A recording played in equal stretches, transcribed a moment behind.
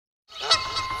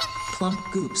Plump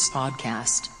Goops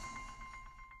Podcast.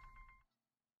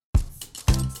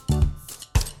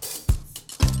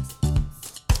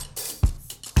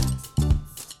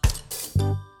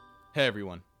 Hey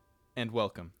everyone, and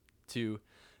welcome to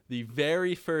the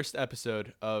very first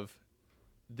episode of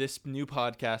this new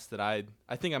podcast that I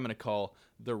think I'm going to call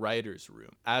The Writer's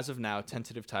Room. As of now,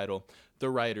 tentative title,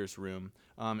 The Writer's Room.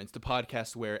 It's the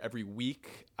podcast where every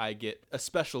week I get a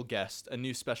special guest, a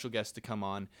new special guest to come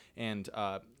on and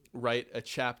write a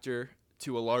chapter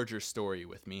to a larger story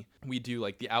with me. We do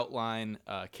like the outline,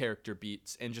 character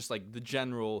beats, and just like the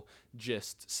general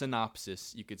gist,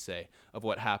 synopsis, you could say, of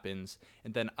what happens.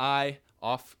 And then I,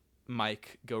 off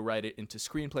mic, go write it into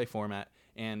screenplay format.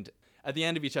 And at the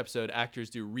end of each episode, actors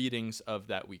do readings of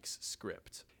that week's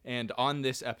script. And on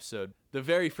this episode, the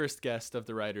very first guest of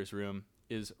the Writer's Room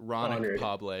is Ronak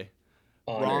Pabley.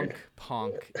 Ronk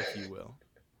Ponk, if you will.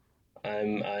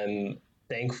 I'm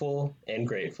thankful and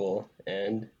grateful,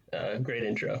 and great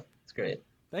intro. It's great.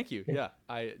 Thank you. Yeah,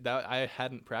 I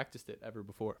hadn't practiced it ever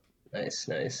before.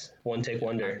 Nice. One take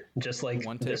wonder. Just like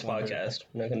this podcast.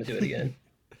 I'm not going to do it again.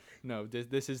 No,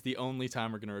 this is the only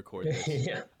time we're going to record this.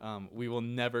 Yeah. We will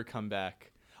never come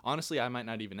back. Honestly, I might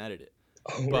not even edit it.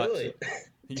 Oh, really?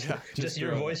 Yeah. Just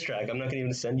your voice track. I'm not going to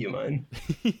even send you mine.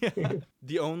 Yeah.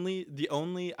 The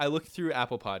only I looked through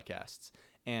Apple Podcasts,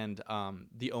 and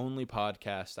the only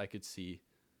podcast I could see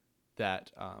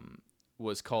that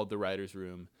was called The Writer's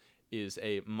Room is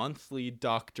a monthly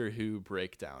Doctor Who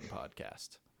breakdown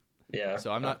podcast. Yeah.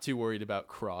 So I'm not too worried about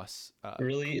cross.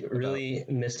 Really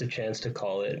missed a chance to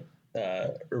call it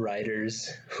Writers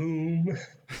Whom.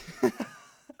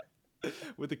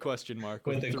 With a question mark.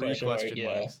 With a question mark,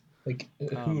 yeah. Like,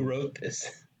 who wrote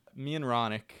this? Me and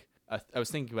Ronak, I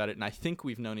was thinking about it, and I think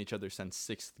we've known each other since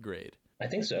 6th grade. I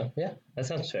think so, yeah. That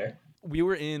sounds fair. We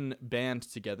were in band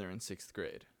together in 6th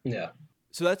grade. Yeah.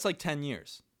 So that's like 10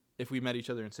 years. If we met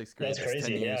each other in 6th grade. That's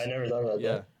crazy. Yeah, I never thought about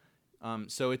that.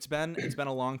 So it's been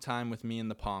a long time with me and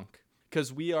the Ponk,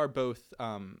 because we are both,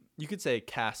 you could say,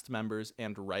 cast members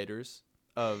and writers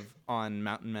on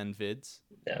Mountain Men Vids.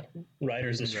 Yeah,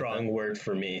 writer's a strong word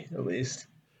for me, at least.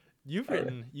 You've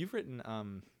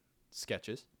written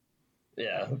sketches.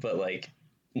 Yeah, but like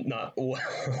not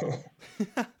well.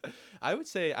 I would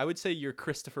say your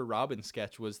Christopher Robin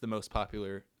sketch was the most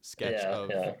popular sketch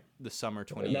of the summer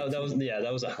 2018.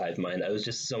 That was a hive mind. I was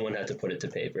just, someone had to put it to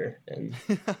paper, and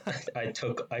I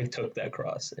took that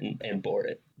cross and bore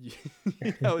it.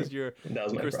 That was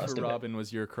my cross. Christopher Robin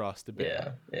was your cross to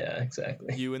bear. Yeah,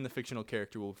 exactly. You and the fictional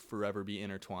character will forever be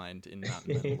intertwined in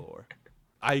Mountain Men lore.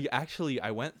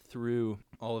 I went through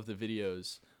all of the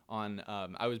videos on.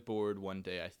 I was bored one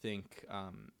day, I think.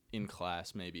 In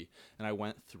class maybe, and I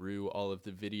went through all of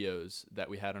the videos that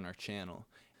we had on our channel.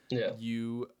 Yeah.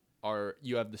 You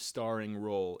have the starring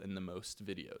role in the most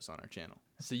videos on our channel.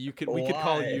 So we could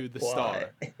call you the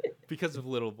star because of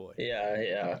Little Boy.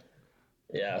 Yeah.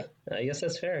 I guess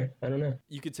that's fair. I don't know.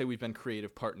 You could say we've been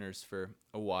creative partners for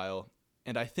a while,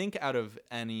 and I think out of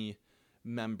any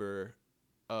member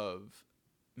of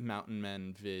Mountain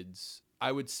Men Vids,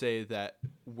 I would say that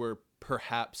we're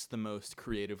perhaps the most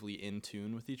creatively in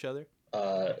tune with each other.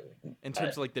 In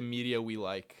terms of like the media we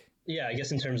like. Yeah, I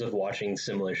guess in terms of watching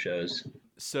similar shows.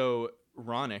 So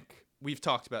Ronak, we've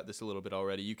talked about this a little bit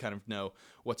already. You kind of know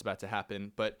what's about to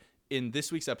happen. But in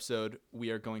this week's episode, we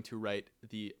are going to write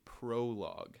the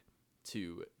prologue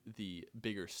to the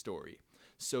bigger story.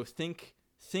 So think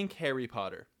Harry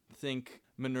Potter. Think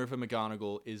Minerva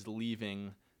McGonagall is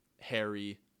leaving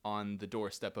Harry on the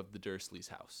doorstep of the Dursleys'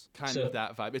 house. Kind of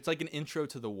that vibe. It's like an intro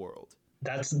to the world.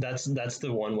 That's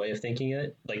the one way of thinking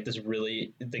it. Like this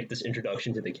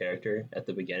introduction to the character at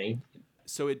the beginning.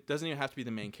 So it doesn't even have to be the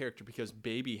main character, because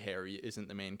baby Harry isn't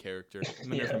the main character.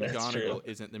 Minerva McGonagall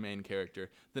isn't the main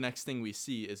character. The next thing we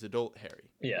see is adult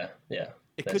Harry. Yeah.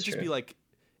 It could just be like,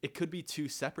 it could be two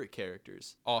separate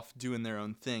characters off doing their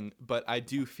own thing, but I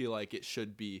do feel like it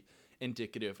should be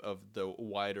indicative of the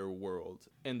wider world.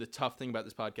 And the tough thing about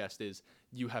this podcast is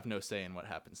you have no say in what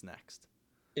happens next.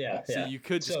 Yeah. So you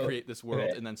could just create this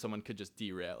world, and then someone could just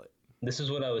derail it. This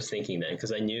is what I was thinking then,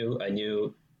 because I knew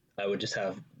I would just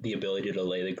have the ability to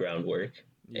lay the groundwork,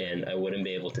 and I wouldn't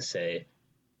be able to say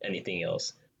anything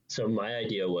else. So my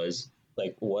idea was,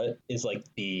 like, what is like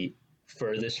the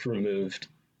furthest removed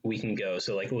we can go?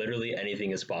 So like literally anything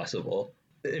is possible.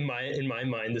 In my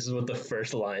mind, this is what the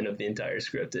first line of the entire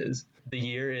script is. The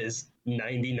year is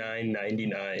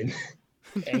 9999,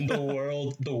 and the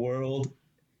world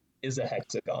is a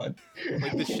hexagon.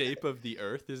 Like the shape of the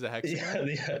Earth is a hexagon?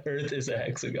 Yeah, the Earth is a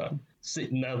hexagon. So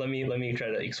now let me try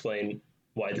to explain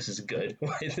why this is good.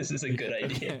 Why this is a good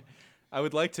idea. Okay. I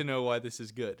would like to know why this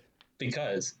is good.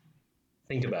 because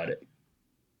think about it.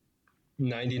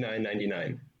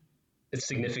 99.99. It's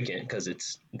significant because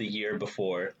it's the year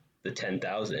before the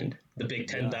 10,000, the big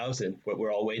 10,000, what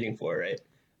we're all waiting for, right?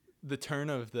 The turn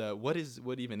of the what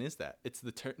even is that? It's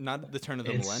the turn, not the turn of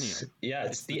the millennium. Yeah,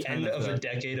 it's the end of a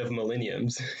decade of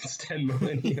millenniums. It's 10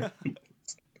 millennium.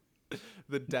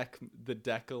 The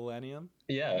decillennium.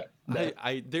 Yeah,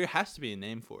 there has to be a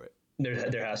name for it.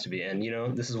 There has to be, and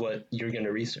this is what you're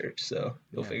gonna research, so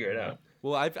you'll figure it out.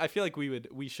 Well, I feel like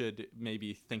we should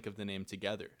maybe think of the name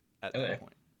together at that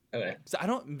point. Okay. So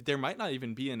there might not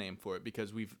even be a name for it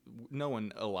because no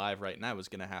one alive right now is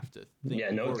gonna have to think.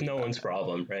 Yeah, no one's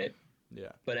problem, right?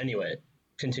 Yeah. But anyway,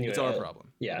 continue. It's our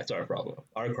problem. Yeah, it's our problem.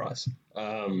 Our cross.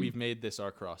 We've made this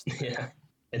our cross. Yeah.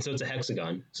 And so it's a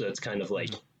hexagon. So it's kind of like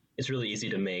it's really easy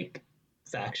to make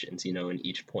factions, in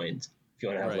each point. If you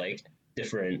want to have like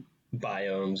different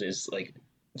biomes, is like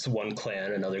it's one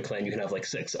clan, another clan, you can have like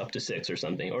up to six or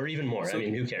something, or even more. So, I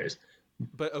mean, who cares?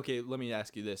 But okay, let me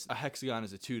ask you this: a hexagon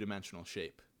is a two-dimensional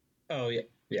shape. Oh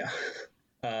yeah.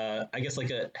 I guess like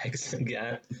a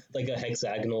hexagonal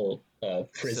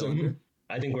prism. Cylinder?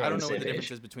 I think we're. I don't know what the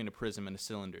difference is between a prism and a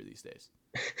cylinder these days.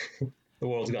 The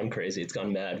world's gone crazy. It's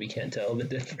gone mad. We can't tell the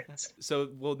difference. So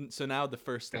now the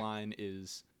first line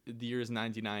is the year is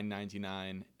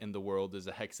 99.99 and the world is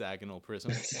a hexagonal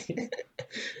prism.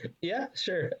 Yeah,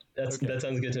 sure. That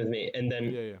sounds good to me. And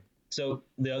then So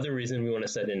the other reason we want to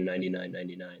set in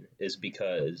 99.99 is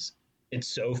because it's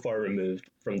so far removed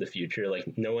from the future. Like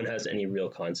no one has any real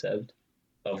concept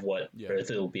of what Earth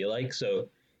will be like. So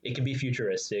it could be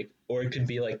futuristic, or it could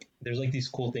be like there's like these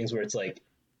cool things where it's like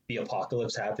the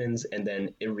apocalypse happens and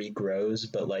then it regrows,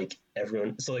 but like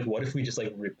everyone. So like, what if we just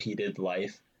like repeated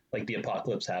life? Like the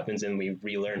apocalypse happens and we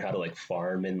relearn how to like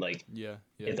farm and like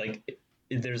It's like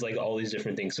there's like all these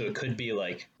different things. So it could be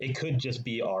like it could just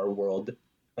be our world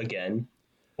again,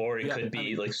 or it could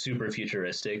be like super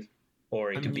futuristic,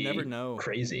 or it could be never know.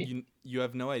 Crazy. You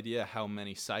have no idea how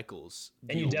many cycles.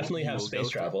 And you definitely have space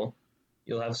travel.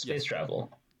 You'll have space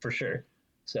travel for sure.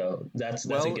 So that's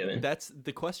a given. That's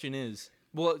the question is.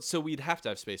 Well, so we'd have to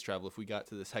have space travel if we got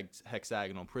to this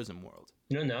hexagonal prism world.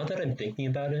 Now that I'm thinking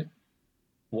about it,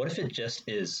 what if it just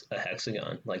is a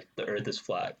hexagon? Like the Earth is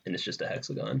flat and it's just a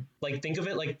hexagon. Like think of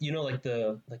it like like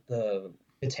the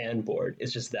Catan board.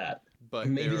 It's just that. But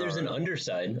maybe there's an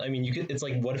underside. I mean, you could. It's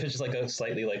like what if it's just like a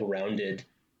slightly like rounded,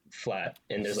 flat,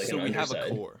 and there's like an underside. So we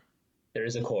have a core. There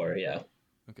is a core, yeah.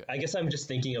 Okay. I guess I'm just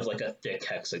thinking of like a thick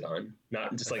hexagon,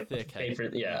 not just like thick paper.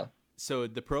 Yeah. So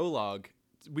the prologue,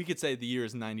 we could say the year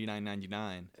is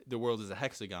 99.99. The world is a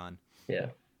hexagon. Yeah.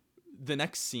 The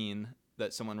next scene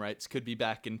that someone writes could be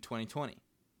back in 2020.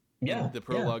 Yeah. And the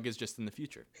prologue is just in the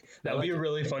future. That would be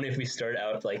really funny if we start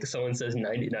out like someone says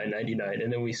 99.99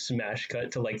 and then we smash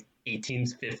cut to like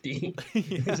 1850.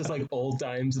 It's just like old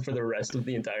times for the rest of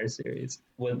the entire series.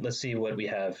 Let's see what we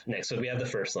have next. So we have the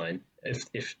first line,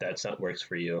 if that's not works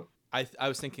for you. I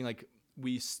was thinking like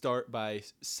we start by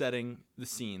setting the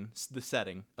scene, the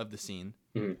setting of the scene,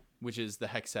 which is the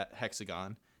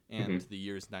hexagon, and the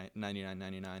year is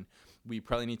 99.99. We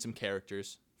probably need some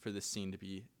characters for this scene to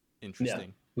be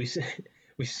interesting. Yeah. We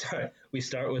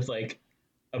start with like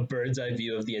a bird's eye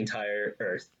view of the entire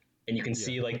Earth, and you can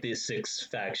see like these 6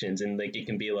 factions, and like it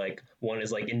can be like one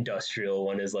is like industrial,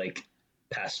 one is like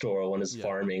pastoral, one is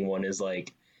farming, one is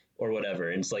like or whatever,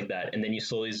 and it's like that. And then you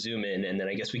slowly zoom in, and then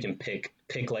I guess we can pick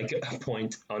like a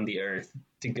point on the Earth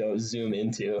to go zoom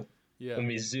into. Yeah. And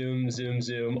we zoom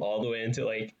all the way into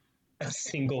like a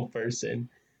single person.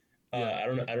 I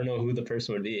don't know who the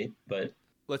person would be, but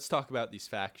let's talk about these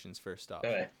factions first off.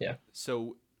 Okay, yeah.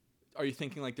 So are you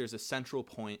thinking like there's a central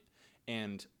point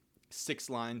and 6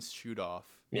 lines shoot off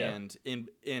and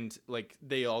like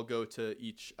they all go to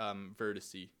each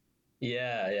vertice?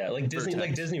 Yeah, like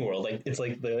Disney World. Like it's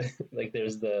like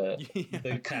there's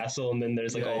the castle, and then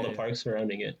there's like all the parks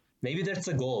surrounding it. Maybe that's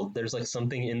the goal. There's like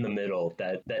something in the middle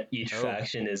that each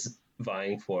faction is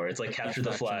vying for. It's like capture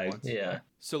the flag. Wants. Yeah.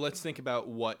 So let's think about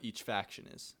what each faction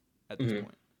is at this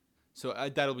point. So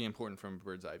that'll be important from a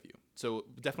bird's eye view. So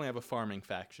definitely have a farming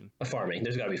faction.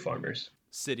 There's got to be farmers.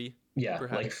 City. Yeah,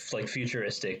 perhaps. like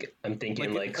futuristic. I'm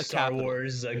thinking like Star capital.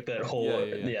 Wars, like that whole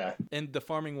yeah. And the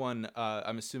farming one,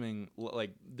 I'm assuming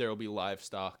like there will be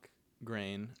livestock,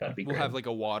 grain. That'd be we'll have like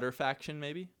a water faction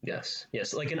maybe. Yes,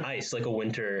 like an ice, like a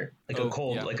winter, like a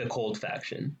cold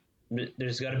faction.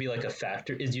 There's got to be like a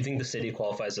factory. Do you think the city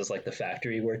qualifies as like the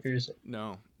factory workers?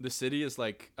 No, the city is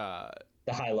like the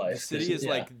high life. The city is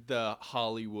like the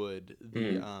Hollywood,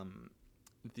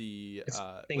 the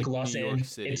Think like Los New York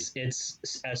Angeles. City.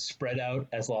 It's as spread out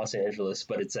as Los Angeles,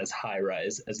 but it's as high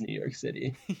rise as New York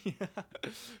City. Yeah.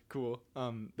 Cool.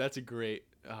 That's a great.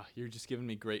 You're just giving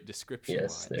me great description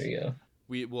Yes, lines. there you go.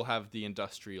 We will have the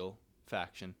industrial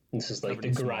faction. This is like covered the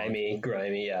in smog.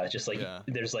 grimy, yeah. Just like Yeah.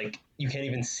 there's like you can't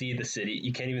even see the city,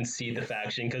 you can't even see the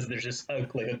faction because there's just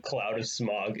like a cloud of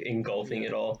smog engulfing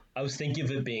it all. I was thinking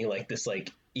of it being like this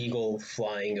like eagle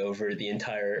flying over the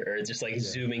entire Earth, just like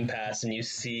zooming past, and you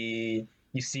see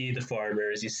the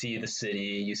farmers, you see the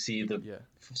city, you see the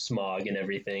smog and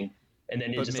everything, and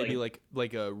then But just maybe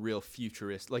like a real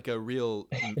futurist, like a real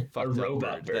fucked up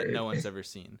robot bird that bird. no one's ever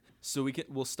seen. So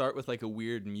we'll start with like a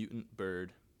weird mutant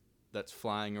bird that's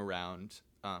flying around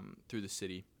through the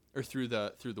city or through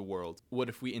the world. What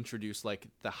if we introduce like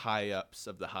the high ups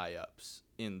of the high ups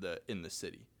in the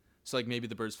city? So like maybe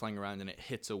the bird's flying around and it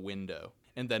hits a window,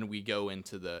 and then we go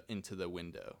into the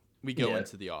window. We go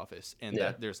into the office, and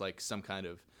that there's like some kind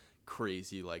of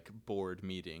crazy like board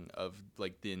meeting of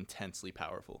like the intensely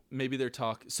powerful. Maybe they're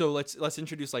So let's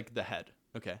introduce like the head.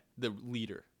 Okay, the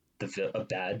leader. I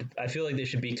feel like they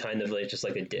should be kind of like just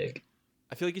like a dick.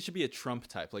 I feel like it should be a Trump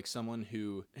type, like someone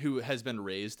who has been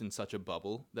raised in such a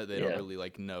bubble that they don't really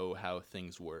like know how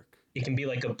things work. It can be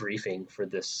like a briefing for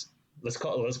this. Let's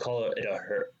call it a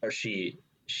her or she.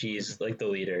 She's like the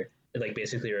leader, like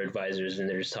basically her advisors, and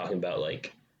they're just talking about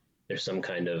like there's some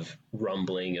kind of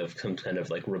rumbling of some kind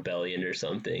of like rebellion or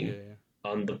something. Yeah.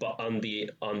 On the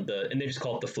and they just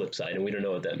call it the flip side, and we don't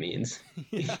know what that means.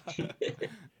 Yeah.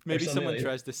 Maybe someone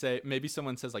tries to say, maybe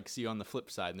someone says like, see you on the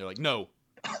flip side, and they're like, no.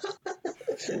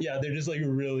 Yeah, they're just like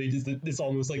really just, it's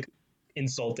almost like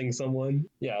insulting someone.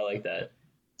 Yeah, I like that.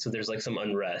 So there's like some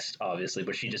unrest, obviously,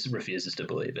 but she just refuses to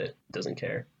believe it, doesn't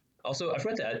care. Also, I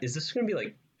forgot to add, is this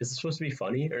supposed to be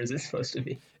funny, or is it supposed to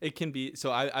be? It can be.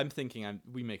 So I'm thinking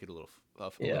we make it a little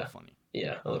funny.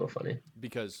 Yeah, a little funny.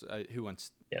 Because who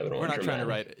wants... Yeah, we're not trying to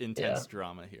write intense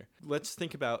drama here. Let's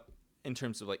think about in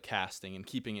terms of like casting and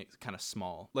keeping it kind of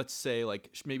small. Let's say like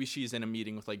maybe she's in a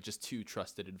meeting with like just 2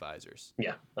 trusted advisors.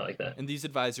 Yeah, I like that. And these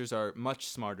advisors are much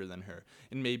smarter than her.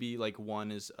 And maybe like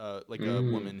one is like a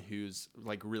woman who's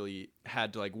like really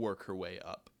had to like work her way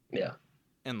up. Yeah.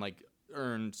 And like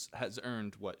has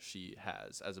earned what she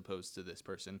has, as opposed to this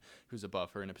person who's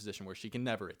above her in a position where she can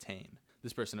never attain.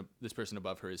 This person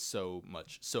above her is so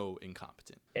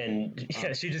incompetent. And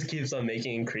she just keeps on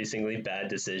making increasingly bad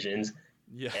decisions.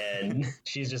 Yeah. And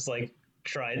she's just like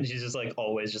she's just like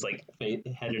always just like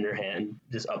head in her hand,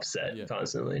 just upset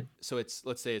constantly. So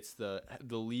let's say it's the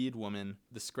lead woman,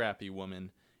 the scrappy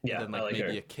woman, and then like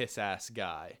maybe her. A kiss-ass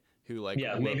guy who like...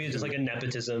 Yeah, maybe it's just like a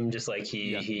nepotism, just like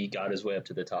he got his way up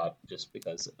to the top just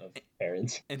because of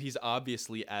parents. And he's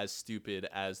obviously as stupid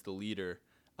as the leader.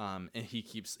 And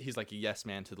he's like a yes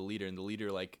man to the leader, and the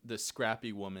leader, like the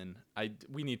scrappy woman,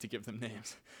 we need to give them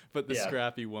names, but the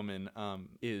scrappy woman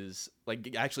is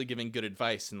like actually giving good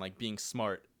advice and like being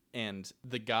smart, and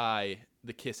the guy,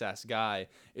 the kiss-ass guy,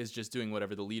 is just doing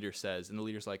whatever the leader says, and the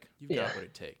leader's like, you've got what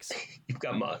it takes. You've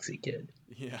got moxie, kid.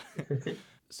 Yeah.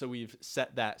 So we've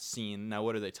set that scene. Now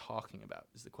what are they talking about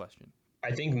is the question.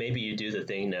 I think maybe you do the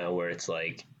thing now where it's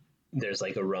like there's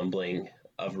like a rumbling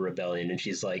of rebellion, and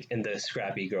she's like, and the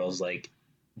scrappy girl's like,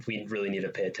 we really need to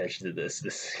pay attention to this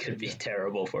could be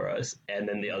terrible for us. And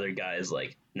then the other guy is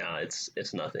like, nah, it's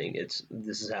nothing,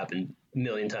 this has happened a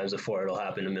million times before, it'll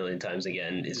happen a million times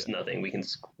again, it's nothing,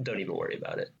 don't even worry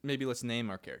about it. Maybe let's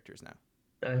name our characters now.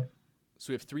 So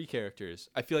we have 3 characters.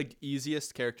 I feel like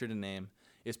easiest character to name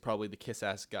is probably the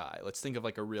kiss-ass guy. Let's think of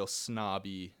like a real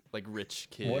snobby, like rich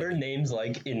kid. What are names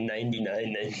like in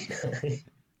 99.99?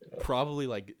 Probably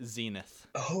like Zenith.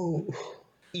 Oh,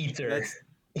 Ether.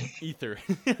 Ether.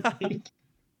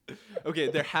 Okay,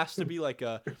 there has to be like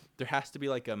a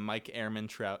Mike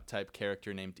Ehrmantraut type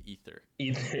character named Ether.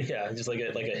 Ether, yeah, just like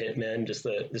a hitman, just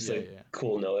a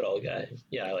cool know-it-all guy.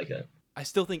 Yeah, I like that.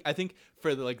 I think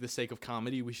for the sake of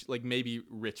comedy, we should like maybe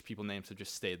rich people names have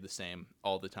just stayed the same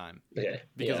all the time. Okay.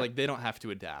 Because like they don't have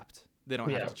to adapt. They don't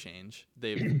have to change.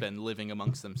 They've been living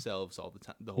amongst themselves all the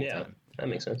time, the whole time. That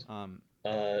makes sense.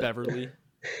 Beverly.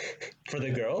 For the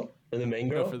girl? For the main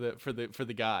girl? No, for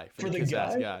the guy. For the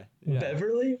guy? Yeah.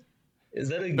 Beverly? Is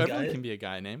that a guy? Beverly can be a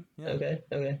guy name. Yeah.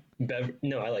 Okay.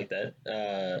 No, I like that.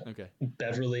 Okay.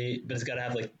 Beverly, but it's got to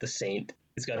have like the saint.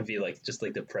 It's got to be like just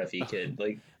like the preppy kid,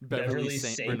 like Beverly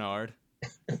Saint Bernard.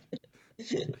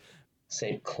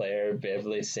 Saint Clair,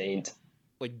 Beverly Saint.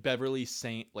 Like Beverly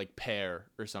Saint, like pear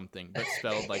or something, but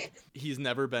spelled like he's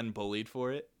never been bullied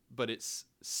for it, but it's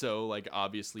so like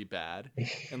obviously bad,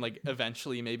 and like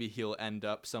eventually maybe he'll end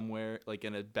up somewhere like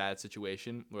in a bad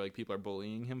situation where like people are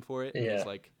bullying him for it. And he's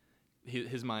like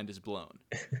his mind is blown.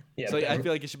 Yeah, So I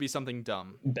feel like it should be something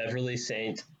dumb. Beverly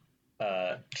Saint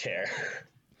chair.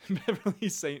 Beverly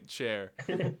Saint chair.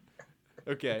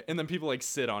 Okay, and then people like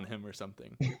sit on him or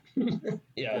something.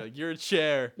 Yeah, Like, you're a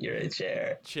chair. you're a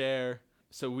chair. Chair.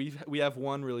 So we have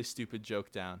one really stupid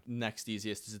joke down. Next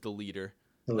easiest is the leader.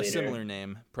 The A leader. similar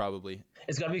name, probably.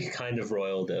 It's got to be kind of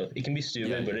royal though. It can be stupid,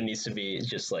 Yeah, but yeah. it needs to be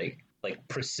just like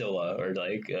Priscilla or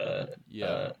like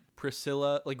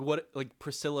Priscilla, like what? Like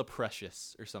Priscilla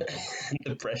Precious or something.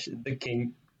 the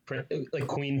king, like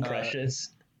Queen Precious.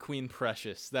 Queen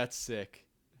Precious. That's sick.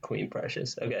 Queen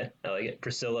Precious. Okay, I like it.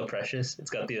 Priscilla Precious.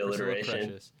 It's got the Priscilla alliteration.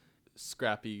 Precious.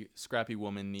 Scrappy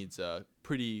woman needs a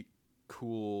pretty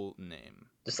cool name.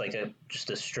 Just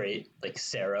a straight like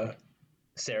Sarah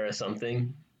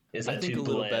something. Is that I think too a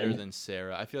little bland? better than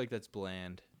Sarah. I feel like that's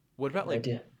bland. What about like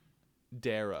Idea.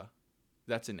 Dara?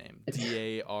 That's a name.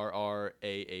 Darrah.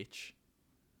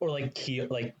 Or like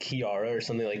Kiara or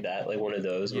something like that, like one of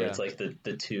those where Yeah. it's like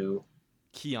the two.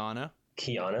 Kiana.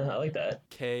 Kiana, I like that.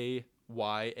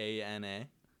 Kyana.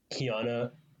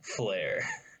 Kiana Flair.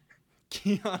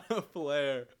 Kiana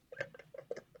Flair.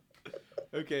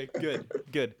 Okay,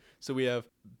 good. So we have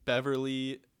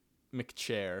Beverly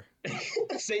McChair,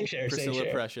 Saint Chair. Priscilla Saint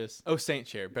Chair. Precious. Oh, Saint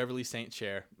Chair. Beverly Saint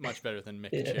Chair. Much better than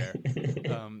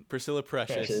McChair. Priscilla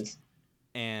Precious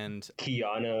and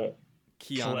Kiana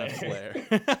Flair.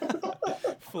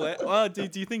 Flair. Well, do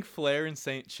you think Flair and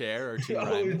Saint Chair are too Oh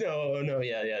rhyming? no,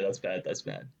 yeah, that's bad.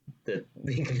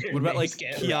 What about like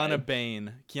Kiana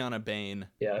Bain? Kiana Bain.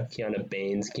 Yeah, Kiana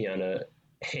Baines, Kiana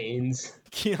Haynes.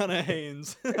 Kiana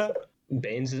Haynes.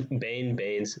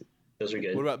 Baines. Those are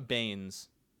good. What about Baines?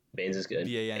 Baines is good.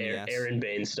 Banes. Aaron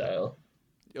Baines style.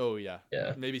 Oh yeah.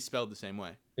 Yeah. Maybe spelled the same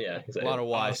way. Yeah, exactly. A lot of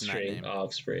Y's in that name.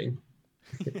 Offspring.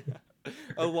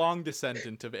 A long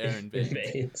descendant of Aaron Baines.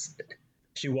 Baines.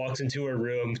 She walks into her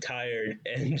room tired,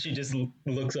 and she just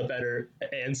looks up at her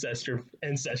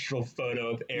ancestral photo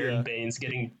of Aaron Baines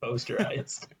getting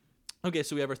posterized. Okay,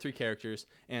 so we have our three characters,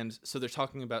 and so they're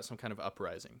talking about some kind of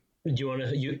uprising. Do you want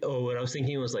to? What I was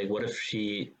thinking was like, what if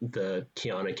the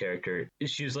Kiana character,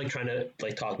 she was like trying to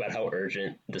like talk about how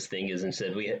urgent this thing is, and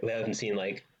said we haven't seen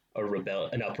like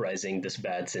an uprising this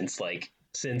bad since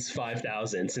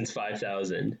 5,000,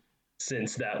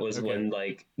 since that was when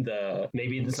like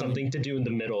something to do in the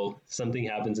middle, something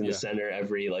happens in the center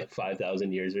every like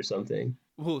 5,000 years or something.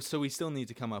 Well, so we still need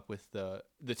to come up with the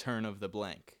turn of the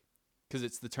blank, because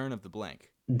it's the turn of the blank.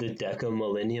 The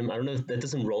decamillennium. I don't know if that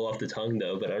doesn't roll off the tongue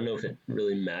though, but I don't know if it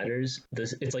really matters.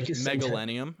 It's like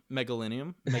Megalenium.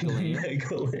 Megalenium.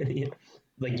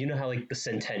 Like, you know how like the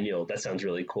centennial, that sounds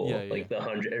really cool. Yeah. Like the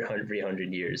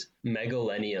 100 years.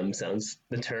 Megalenium sounds,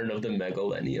 the turn of the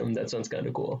megalenium. That sounds kind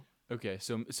of cool. Okay,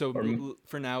 so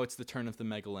for now it's the turn of the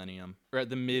megalenium, or at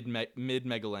the mid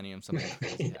megalenium something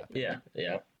crazy happened.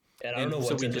 Yeah. And I don't know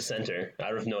what's in the center. I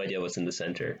have no idea what's in the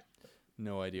center.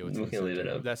 No idea what's in We the can leave center.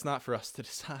 it up. That's not for us to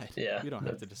decide. Yeah, we don't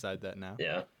have to decide that now.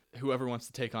 Yeah. Whoever wants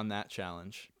to take on that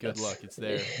challenge, good luck. It's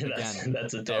there again.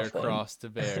 That's a tough one. Cross to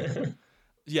bear.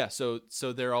 Yeah, so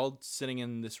they're all sitting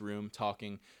in this room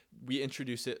talking. We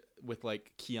introduce it with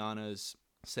like Kiana's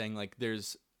saying like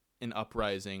there's an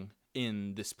uprising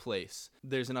in this place.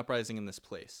 There's an uprising in this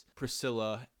place.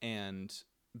 Priscilla and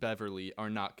Beverly are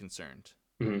not concerned.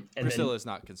 Mm-hmm. Priscilla is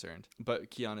not concerned, but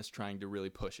Kiana's trying to really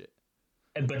push it.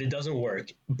 But it doesn't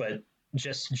work. But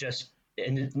just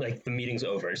and like the meeting's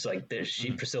over. It's like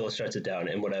Priscilla shuts it down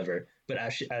and whatever. But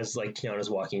as like Kiana's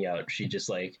walking out, she just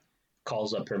like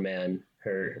calls up her man,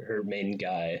 her main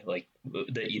guy, like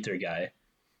the ether guy,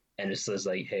 and just says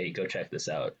like, "Hey, go check this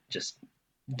out. Just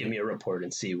give me a report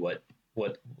and see what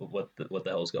the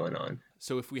hell's going on."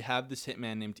 So if we have this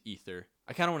hitman named Ether,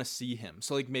 I kind of want to see him.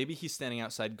 So like maybe he's standing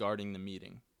outside guarding the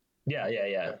meeting. Yeah.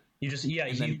 You just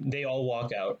they all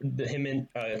walk out. Him and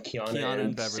Kiana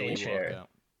and Beverly Saint walk out.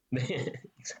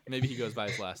 Maybe he goes by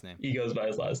his last name. He goes by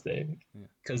his last name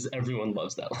because everyone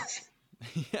loves that last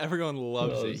name. Everyone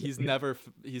loves it. He's never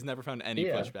found any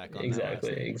pushback on that.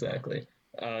 Exactly.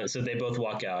 So they both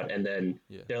walk out, and then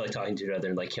they're like talking to each other,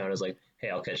 and like Kiana's like, "Hey,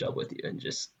 I'll catch up with you," and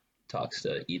just talks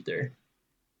to Ether,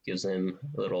 gives him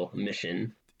a little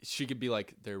mission. She could be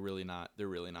like, they're really not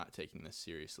taking this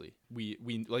seriously. We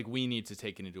need to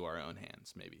take it into our own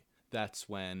hands. Maybe that's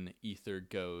when Ether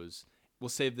goes. We'll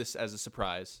save this as a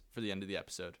surprise for the end of the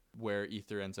episode, where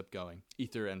Ether ends up going.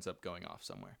 Ether ends up going off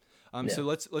somewhere. So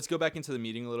let's go back into the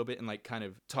meeting a little bit and like kind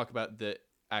of talk about the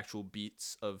actual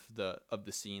beats of the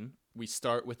scene. We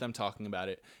start with them talking about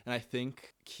it, and I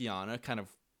think Kiana kind of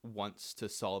wants to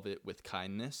solve it with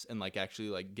kindness and like actually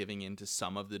like giving in to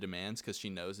some of the demands because she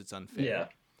knows it's unfair.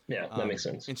 Yeah, that makes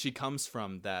sense. And she comes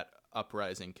from that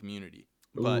uprising community.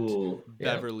 But Ooh,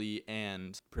 yeah. Beverly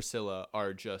and Priscilla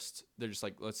are they're just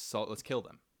like, let's kill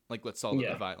them. Like, let's solve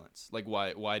the violence. Like,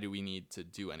 why do we need to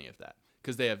do any of that?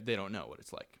 Because they don't know what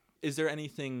it's like. Is there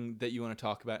anything that you want to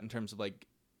talk about in terms of like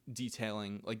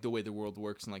detailing like the way the world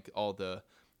works and like all the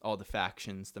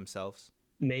factions themselves?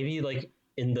 Maybe like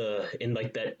in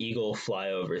like that eagle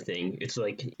flyover thing, it's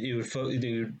like you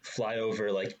would fly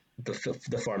over like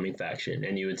the farming faction,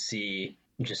 and you would see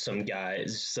just some guy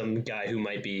who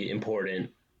might be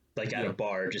important, like at a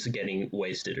bar, just getting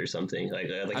wasted or something, like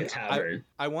a tavern.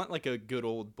 I want like a good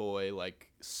old boy, like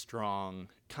strong,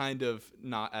 kind of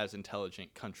not as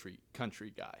intelligent country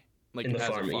guy. Like In the as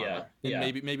farming, a farmer. yeah.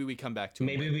 And maybe we come back to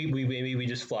maybe we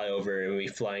just fly over and we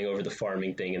flying over the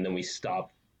farming thing, and then we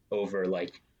stop over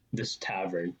like this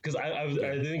tavern, because I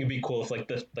think it'd be cool if like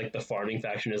the farming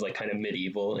faction is like kind of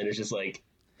medieval, and it's just like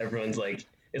everyone's like,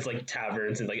 it's like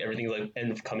taverns and like everything's like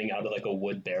end up coming out of like a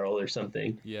wood barrel or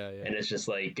something. Yeah. And it's just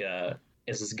like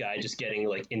it's this guy just getting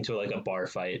like into like a bar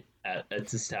fight at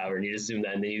this tavern. You just zoom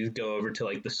that, and then you go over to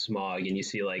like the smog, and you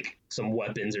see like some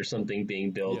weapons or something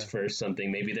being built for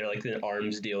something. Maybe they're like an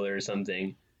arms dealer or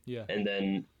something. Yeah. And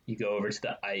then you go over to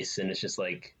the ice, and it's just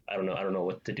like I don't know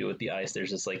what to do with the ice. There's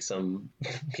just like some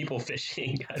people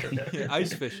fishing. I don't know.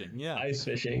 Ice fishing. Yeah. Ice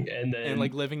fishing, and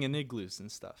like living in igloos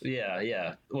and stuff.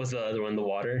 Yeah. What's the other one? The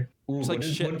water. Ooh, it's like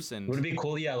ships and. Would it be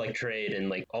cool? Yeah, like trade and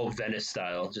like all Venice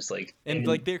style, just like. And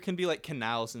like there can be like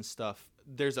canals and stuff.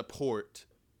 There's a port,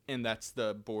 and that's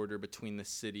the border between the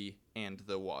city and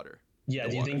the water. Yeah.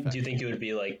 Do you think it would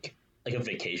be like a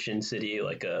vacation city,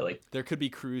 like there could be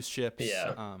cruise ships.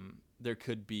 Yeah. There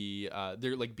could be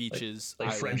there like beaches,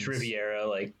 like French Riviera,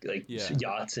 like yeah.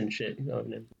 yachts and shit. Oh,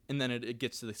 no. And then it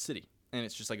gets to the city, and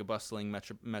it's just like a bustling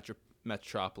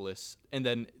metropolis. And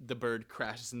then the bird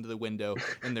crashes into the window,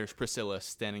 and there's Priscilla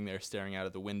standing there staring out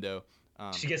of the window.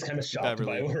 She gets kind of shocked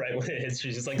by it right when it hits.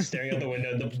 She's just like staring out the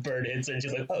window, and the bird hits her, and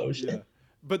she's like, "Oh shit!" Yeah.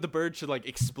 But the bird should like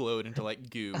explode into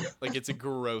like goo, like it's a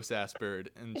gross ass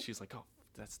bird, and she's like, "Oh,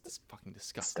 that's fucking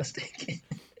disgusting."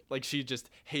 Like she just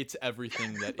hates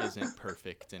everything that isn't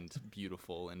perfect and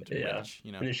beautiful and rich,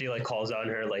 you know. And then she like calls on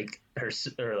her like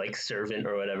servant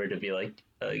or whatever to be like,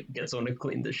 get someone to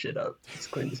clean this shit up.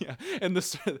 Yeah, and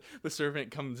the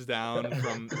servant comes down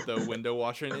from the window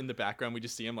washer, and in the background we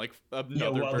just see him like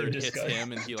another bird hits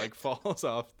him, and he like falls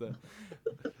off the.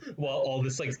 While all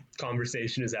this like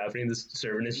conversation is happening, this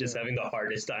servant is just having the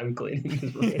hardest time cleaning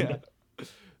this room. Yeah.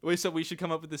 Wait, so we should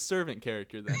come up with this servant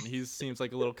character then. He seems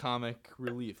like a little comic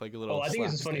relief, like a little. Oh, I think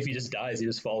it's just funny if he just dies. He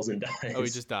just falls and dies. Oh,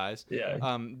 he just dies.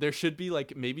 Yeah. There should be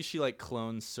like maybe she like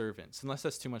clones servants, unless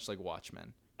that's too much like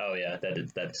Watchmen. Oh yeah,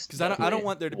 that's because I don't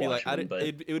want there to be like Watchmen,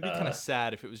 it would be kind of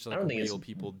sad if it was just like real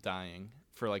people dying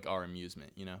for like our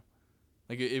amusement, you know?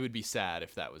 Like it would be sad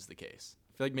if that was the case.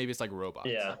 I feel like maybe it's like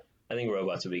robots. Yeah, I think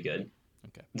robots would be good.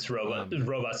 Okay. It's robot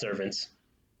servants.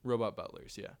 Robot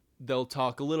butlers, yeah. They'll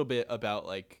talk a little bit about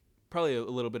probably a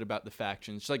little bit about the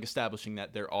factions, just like establishing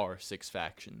that there are 6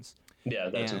 factions. Yeah,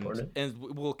 that's important. And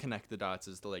we'll connect the dots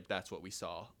as to like that's what we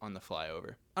saw on the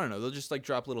flyover. I don't know. They'll just like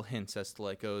drop little hints as to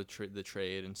like the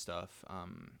trade and stuff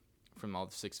from all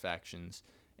the 6 factions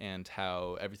and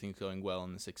how everything's going well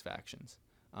in the 6 factions.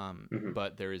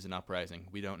 But there is an uprising.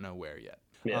 We don't know where yet.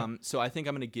 Yeah. So I think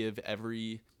I'm going to give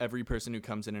every person who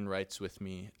comes in and writes with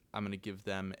me, I'm going to give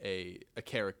them a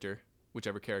character,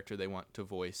 whichever character they want to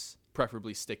voice,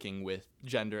 preferably sticking with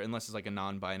gender, unless it's like a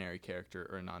non-binary character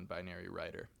or a non-binary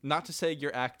writer. Not to say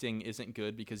your acting isn't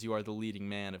good, because you are the leading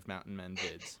man of Mountain Men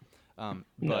Vids.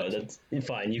 No, that's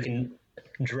fine. You can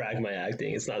drag my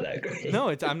acting. It's not that great.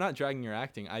 No, I'm not dragging your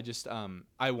acting. I just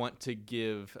I want to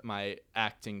give my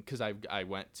acting, because I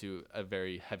went to a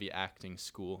very heavy acting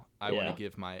school. I want to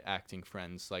give my acting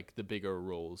friends like the bigger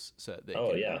roles so that they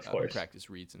can of course. Practice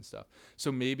reads and stuff.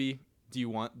 So maybe, do you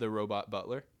want the robot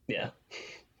butler? Yeah.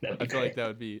 I feel like that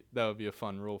would be a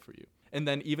fun role for you. And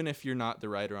then even if you're not the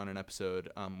writer on an episode,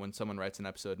 when someone writes an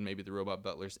episode and maybe the robot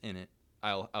butler's in it,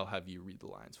 I'll have you read the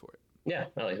lines for it. Yeah,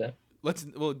 I like that.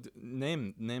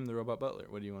 Name the robot butler.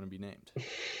 What do you want to be named?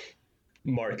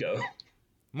 Marco.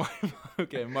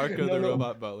 Okay, Marco the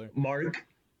robot butler. Mark.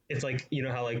 It's like, you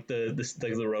know how like the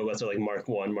robots are like Mark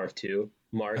 1, Mark 2,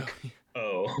 Mark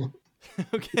O.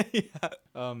 Okay.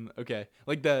 Yeah. Okay.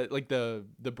 Like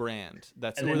the brand.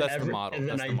 That's the model. And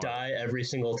then that's I die every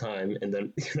single time, and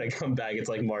then when I come back, it's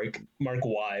like Mark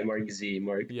Y, Mark Z,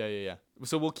 Mark. Yeah.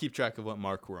 So we'll keep track of what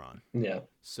Mark we're on. Yeah.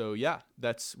 So yeah,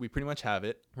 we pretty much have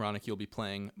it. Ronak, you'll be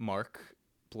playing Mark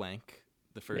blank.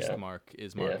 The first Mark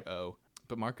is Mark O,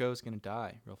 but Mark O is gonna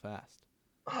die real fast.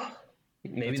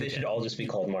 Maybe they should all just be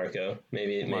called Marco.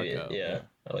 Maybe. Marco, Yeah,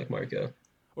 I like Marco.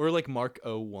 Or like Mark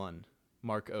 01,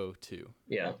 Mark 02.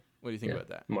 Yeah. What do you think about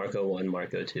that? Marco 1,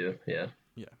 Marco 2. Yeah.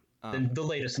 Yeah. The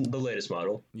latest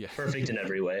model. Yeah. Perfect in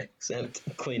every way except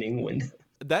cleaning window.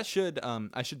 That should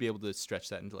I should be able to stretch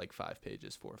that into like 5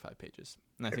 pages, 4 or 5 pages.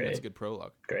 And I think that's a good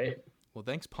prologue. Great. Well,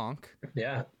 thanks, Ponk.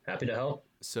 Yeah, happy to help.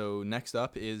 So next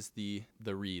up is the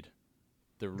read.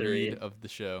 The read of the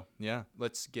show. Yeah,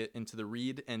 let's get into the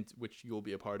read, and which you'll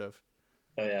be a part of.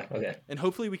 Oh yeah, okay. And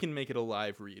hopefully we can make it a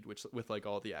live read, which with like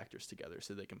all the actors together,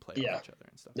 so they can play off each other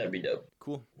and stuff. That'd be dope.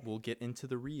 Cool. We'll get into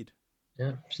the read.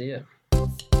 Yeah. See ya.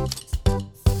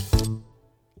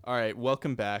 All right,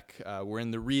 welcome back. We're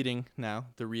in the reading now,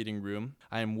 the reading room.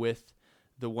 I am with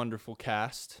the wonderful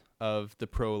cast of the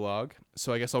Prologue.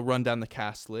 So I guess I'll run down the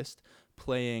cast list.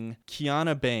 Playing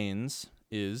Kiana Baines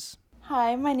is...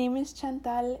 Hi, my name is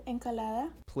Chantal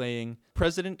Encalada. Playing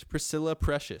President Priscilla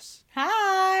Precious.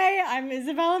 Hi, I'm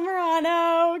Isabella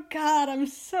Morano. God, I'm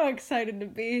so excited to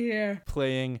be here.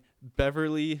 Playing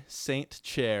Beverly St.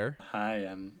 Chair. Hi,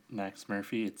 I'm Max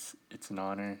Murphy. It's an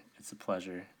honor, it's a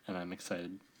pleasure, and I'm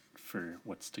excited for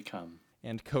what's to come.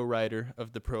 And co-writer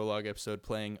of the Prologue episode,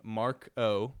 playing Mark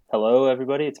O. Hello,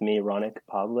 everybody. It's me, Ronak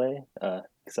Pabley.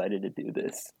 Excited to do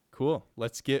this. Cool.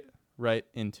 Let's get right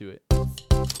into it.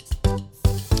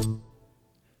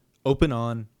 Open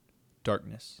on,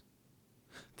 darkness.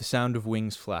 The sound of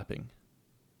wings flapping.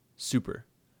 Super.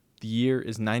 The year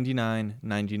is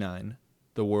 9999.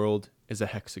 The world is a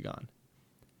hexagon.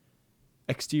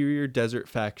 Exterior desert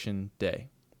faction day.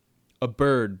 A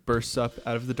bird bursts up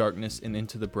out of the darkness and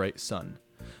into the bright sun.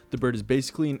 The bird is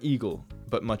basically an eagle,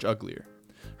 but much uglier.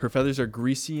 Her feathers are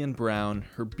greasy and brown,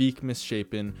 her beak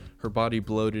misshapen, her body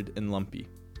bloated and lumpy.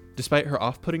 Despite her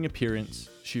off-putting appearance,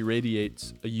 she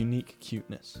radiates a unique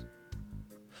cuteness.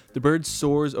 The bird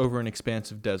soars over an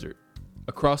expansive desert.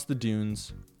 Across the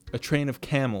dunes, a train of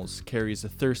camels carries a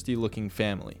thirsty-looking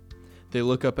family. They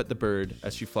look up at the bird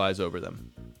as she flies over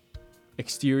them.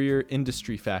 Exterior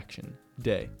industry faction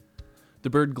day. The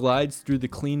bird glides through the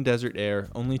clean desert air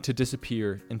only to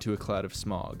disappear into a cloud of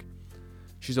smog.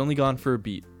 She's only gone for a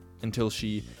beat until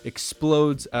she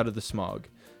explodes out of the smog.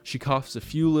 She coughs a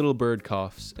few little bird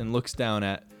coughs and looks down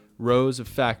at rows of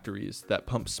factories that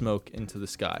pump smoke into the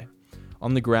sky.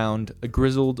 On the ground, a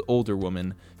grizzled older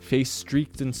woman, face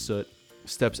streaked in soot,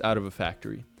 steps out of a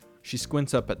factory. She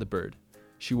squints up at the bird.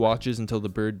 She watches until the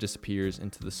bird disappears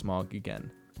into the smog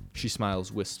again. She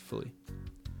smiles wistfully.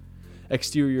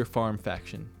 Exterior farm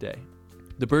faction day.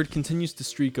 The bird continues to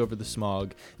streak over the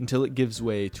smog until it gives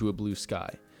way to a blue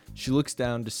sky. She looks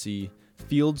down to see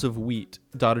fields of wheat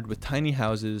dotted with tiny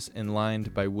houses and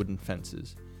lined by wooden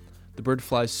fences. The bird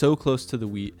flies so close to the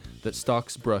wheat that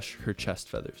stalks brush her chest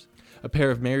feathers. A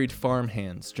pair of married farm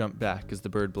hands jump back as the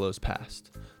bird blows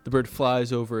past. The bird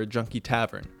flies over a junky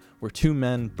tavern where 2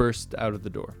 men burst out of the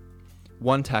door.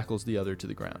 One tackles the other to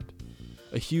the ground.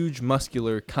 A huge,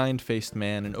 muscular, kind-faced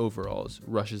man in overalls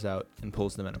rushes out and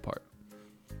pulls the men apart.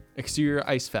 Exterior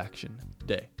ice faction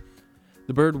day.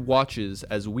 The bird watches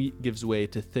as wheat gives way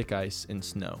to thick ice and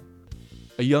snow.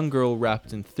 A young girl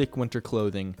wrapped in thick winter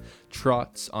clothing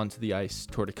trots onto the ice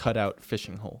toward a cut-out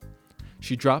fishing hole.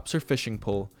 She drops her fishing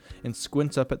pole and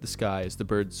squints up at the sky as the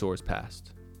bird soars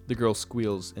past. The girl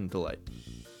squeals in delight.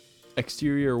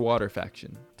 Exterior water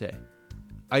faction day.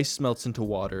 Ice melts into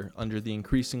water under the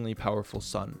increasingly powerful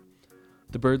sun.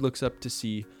 The bird looks up to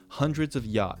see hundreds of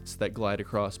yachts that glide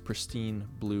across pristine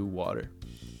blue water.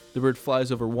 The bird flies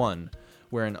over one,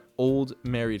 where an old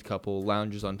married couple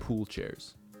lounges on pool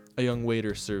chairs. A young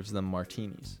waiter serves them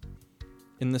martinis.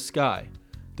 In the sky,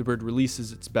 the bird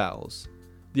releases its bowels.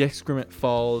 The excrement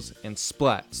falls and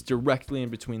splats directly in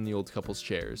between the old couple's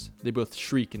chairs. They both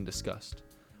shriek in disgust.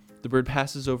 The bird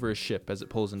passes over a ship as it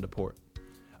pulls into port.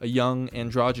 A young,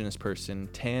 androgynous person,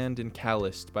 tanned and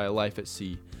calloused by a life at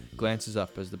sea, glances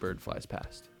up as the bird flies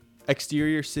past.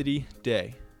 Exterior city,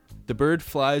 day. The bird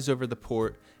flies over the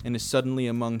port and is suddenly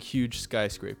among huge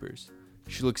skyscrapers.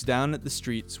 She looks down at the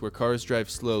streets where cars drive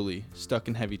slowly, stuck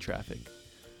in heavy traffic.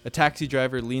 A taxi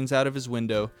driver leans out of his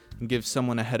window and gives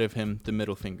someone ahead of him the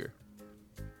middle finger.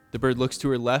 The bird looks to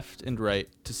her left and right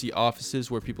to see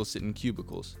offices where people sit in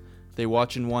cubicles. They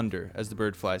watch in wonder as the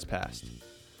bird flies past.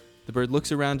 The bird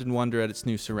looks around in wonder at its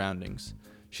new surroundings.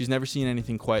 She's never seen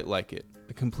anything quite like it.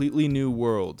 A completely new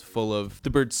world full of... The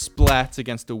bird splats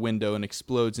against a window and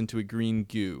explodes into a green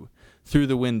goo. Through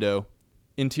the window,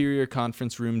 interior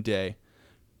conference room day.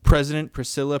 President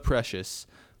Priscilla Precious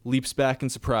leaps back in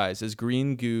surprise as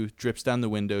green goo drips down the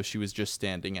window she was just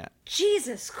standing at.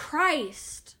 Jesus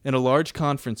Christ! In a large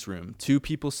conference room, 2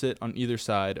 people sit on either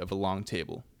side of a long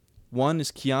table. One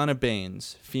is Kiana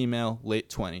Baines, female, late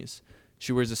 20s.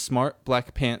 She wears a smart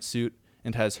black pantsuit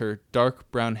and has her dark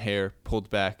brown hair pulled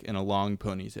back in a long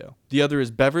ponytail. The other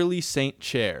is Beverly St.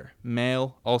 Chair,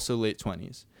 male, also late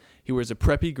 20s. He wears a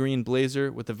preppy green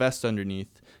blazer with a vest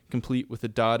underneath, complete with a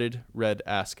dotted red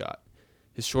ascot.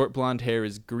 His short blonde hair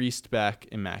is greased back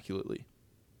immaculately.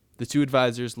 The two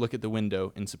advisors look at the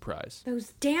window in surprise.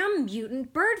 Those damn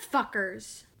mutant bird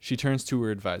fuckers. She turns to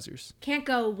her advisors. Can't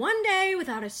go one day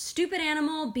without a stupid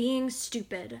animal being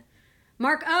stupid.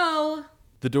 Mark O.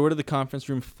 The door to the conference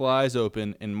room flies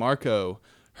open, and Mark O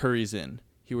hurries in.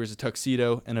 He wears a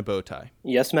tuxedo and a bow tie.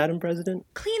 Yes, Madam President?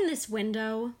 Clean this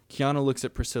window. Kiana looks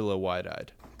at Priscilla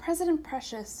wide-eyed. President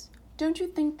Precious, don't you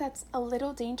think that's a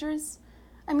little dangerous?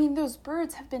 I mean, those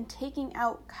birds have been taking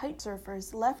out kite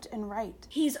surfers left and right.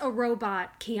 He's a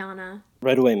robot, Kiana.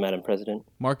 Right away, Madam President.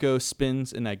 Marco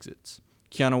spins and exits.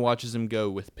 Kiana watches him go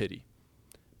with pity.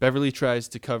 Beverly tries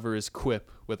to cover his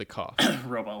quip with a cough.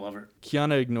 Robot lover.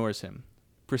 Kiana ignores him.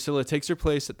 Priscilla takes her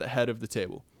place at the head of the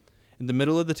table. In the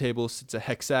middle of the table sits a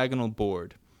hexagonal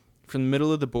board. From the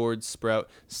middle of the board sprout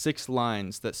 6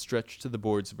 lines that stretch to the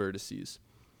board's vertices.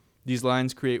 These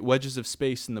lines create wedges of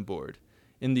space in the board.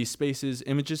 In these spaces,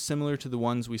 images similar to the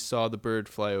ones we saw the bird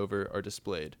fly over are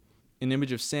displayed. An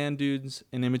image of sand dunes,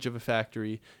 an image of a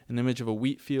factory, an image of a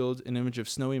wheat field, an image of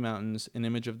snowy mountains, an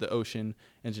image of the ocean,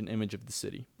 and an image of the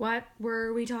city. What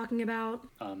were we talking about?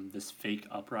 This fake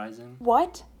uprising.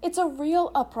 What? It's a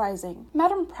real uprising.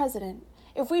 Madam President,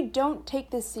 if we don't take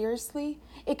this seriously,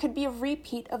 it could be a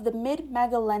repeat of the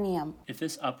mid-millennium. If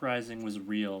this uprising was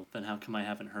real, then how come I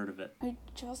haven't heard of it? I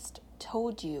just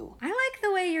told you. I like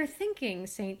the way you're thinking,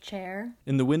 Saint Chair.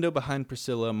 In the window behind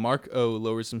Priscilla, Mark O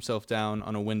lowers himself down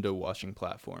on a window washing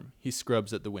platform. He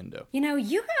scrubs at the window. You know,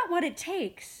 you got what it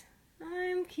takes.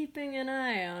 I'm keeping an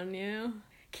eye on you.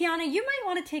 Kiana, you might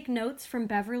want to take notes from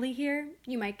Beverly here.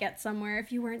 You might get somewhere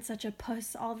if you weren't such a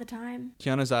puss all the time.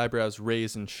 Kiana's eyebrows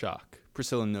raise in shock.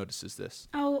 Priscilla notices this.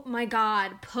 Oh my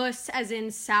god, puss as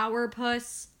in sour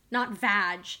puss, not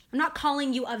vag. I'm not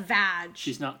calling you a vag.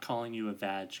 She's not calling you a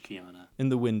vag, Kiana. In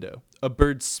the window, a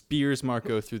bird spears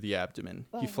Marco through the abdomen.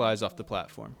 He flies off the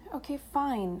platform. Okay,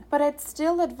 fine. But I'd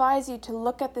still advise you to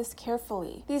look at this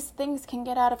carefully. These things can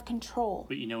get out of control.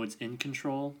 But you know what's in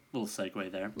control? Little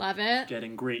segue there. Love it.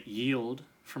 Getting great yield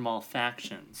from all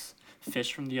factions.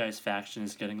 Fish from the ice faction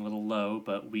is getting a little low,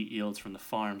 but wheat yields from the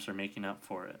farms are making up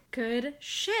for it. Good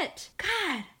shit.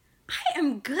 God, I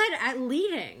am good at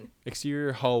leading.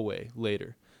 Exterior hallway,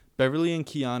 later. Beverly and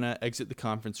Kiana exit the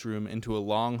conference room into a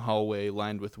long hallway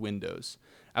lined with windows.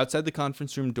 Outside the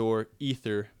conference room door,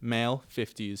 Ether, male,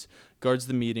 50s, guards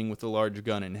the meeting with a large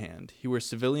gun in hand. He wears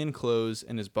civilian clothes,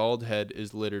 and his bald head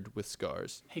is littered with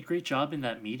scars. Hey, great job in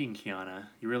that meeting, Kiana.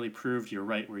 You really proved you're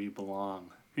right where you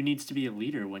belong. Who needs to be a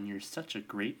leader when you're such a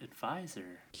great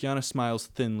advisor? Kiana smiles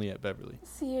thinly at Beverly.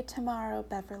 See you tomorrow,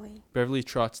 Beverly. Beverly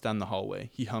trots down the hallway.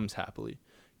 He hums happily.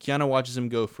 Kiana watches him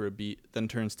go for a beat, then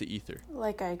turns to Ether.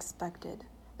 Like I expected.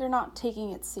 They're not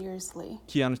taking it seriously.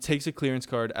 Kiana takes a clearance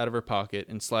card out of her pocket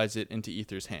and slides it into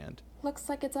Ether's hand. Looks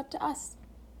like it's up to us.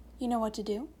 You know what to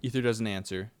do? Ether doesn't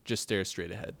answer, just stares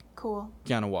straight ahead. Cool.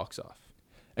 Kiana walks off.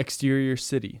 Exterior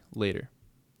city, later.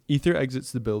 Ether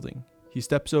exits the building. He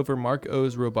steps over Mark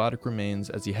O's robotic remains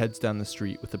as he heads down the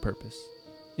street with a purpose.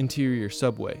 Interior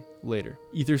subway, later.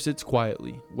 Ether sits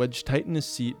quietly, wedged tight in his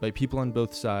seat by people on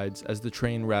both sides as the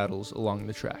train rattles along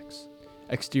the tracks.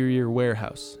 Exterior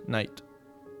warehouse, night.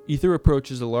 Ether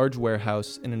approaches a large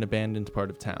warehouse in an abandoned part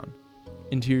of town.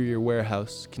 Interior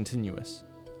warehouse, continuous.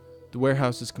 The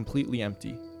warehouse is completely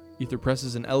empty. Ether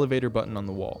presses an elevator button on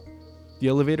the wall. The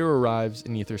elevator arrives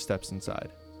and Ether steps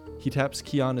inside. He taps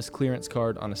Kiana's clearance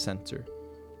card on a sensor.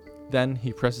 Then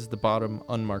he presses the bottom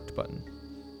unmarked button.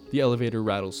 The elevator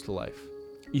rattles to life.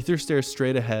 Ether stares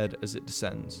straight ahead as it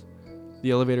descends.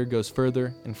 The elevator goes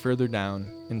further and further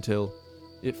down until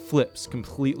it flips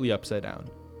completely upside down.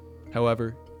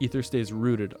 However, Ether stays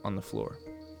rooted on the floor.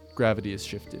 Gravity is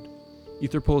shifted.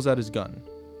 Ether pulls out his gun,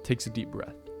 takes a deep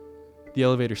breath. The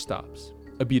elevator stops.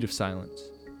 A beat of silence.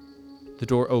 The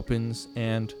door opens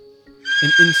and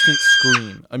an instant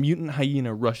scream. A mutant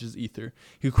hyena rushes Ether,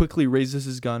 who quickly raises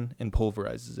his gun and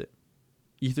pulverizes it.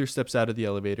 Ether steps out of the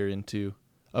elevator into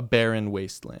a barren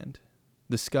wasteland.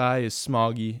 The sky is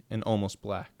smoggy and almost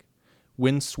black.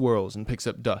 Wind swirls and picks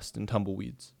up dust and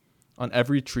tumbleweeds. On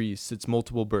every tree sits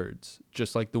multiple birds,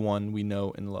 just like the one we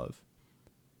know and love.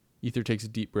 Ether takes a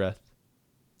deep breath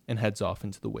and heads off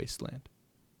into the wasteland.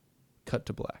 Cut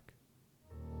to black.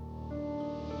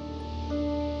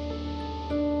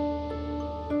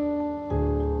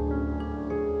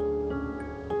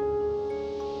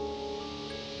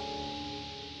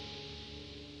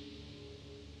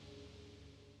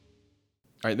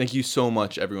 All right, thank you so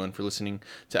much, everyone, for listening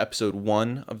to episode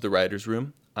 1 of The Writer's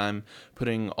Room. I'm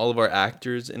putting all of our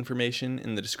actors' information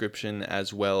in the description,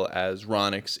 as well as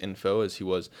Ronak's info, as he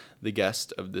was the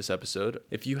guest of this episode.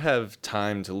 If you have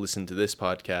time to listen to this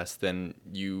podcast, then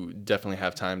you definitely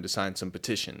have time to sign some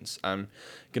petitions. I'm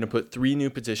going to put 3 new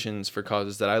petitions for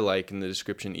causes that I like in the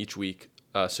description each week,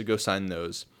 so go sign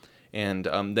those. And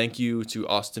thank you to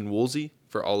Austin Woolsey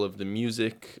for all of the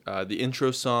music, the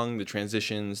intro song, the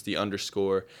transitions, the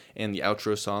underscore, and the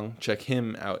outro song. Check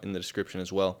him out in the description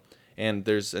as well. And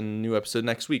there's a new episode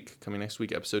next week, coming next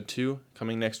week. Episode 2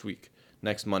 coming next week,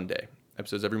 next Monday.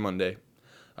 Episodes every Monday.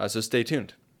 So stay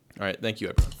tuned. All right, thank you,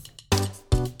 everyone.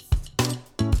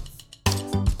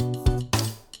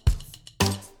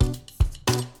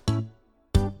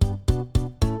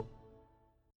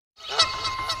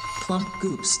 Plump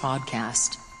Goops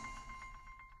Podcast.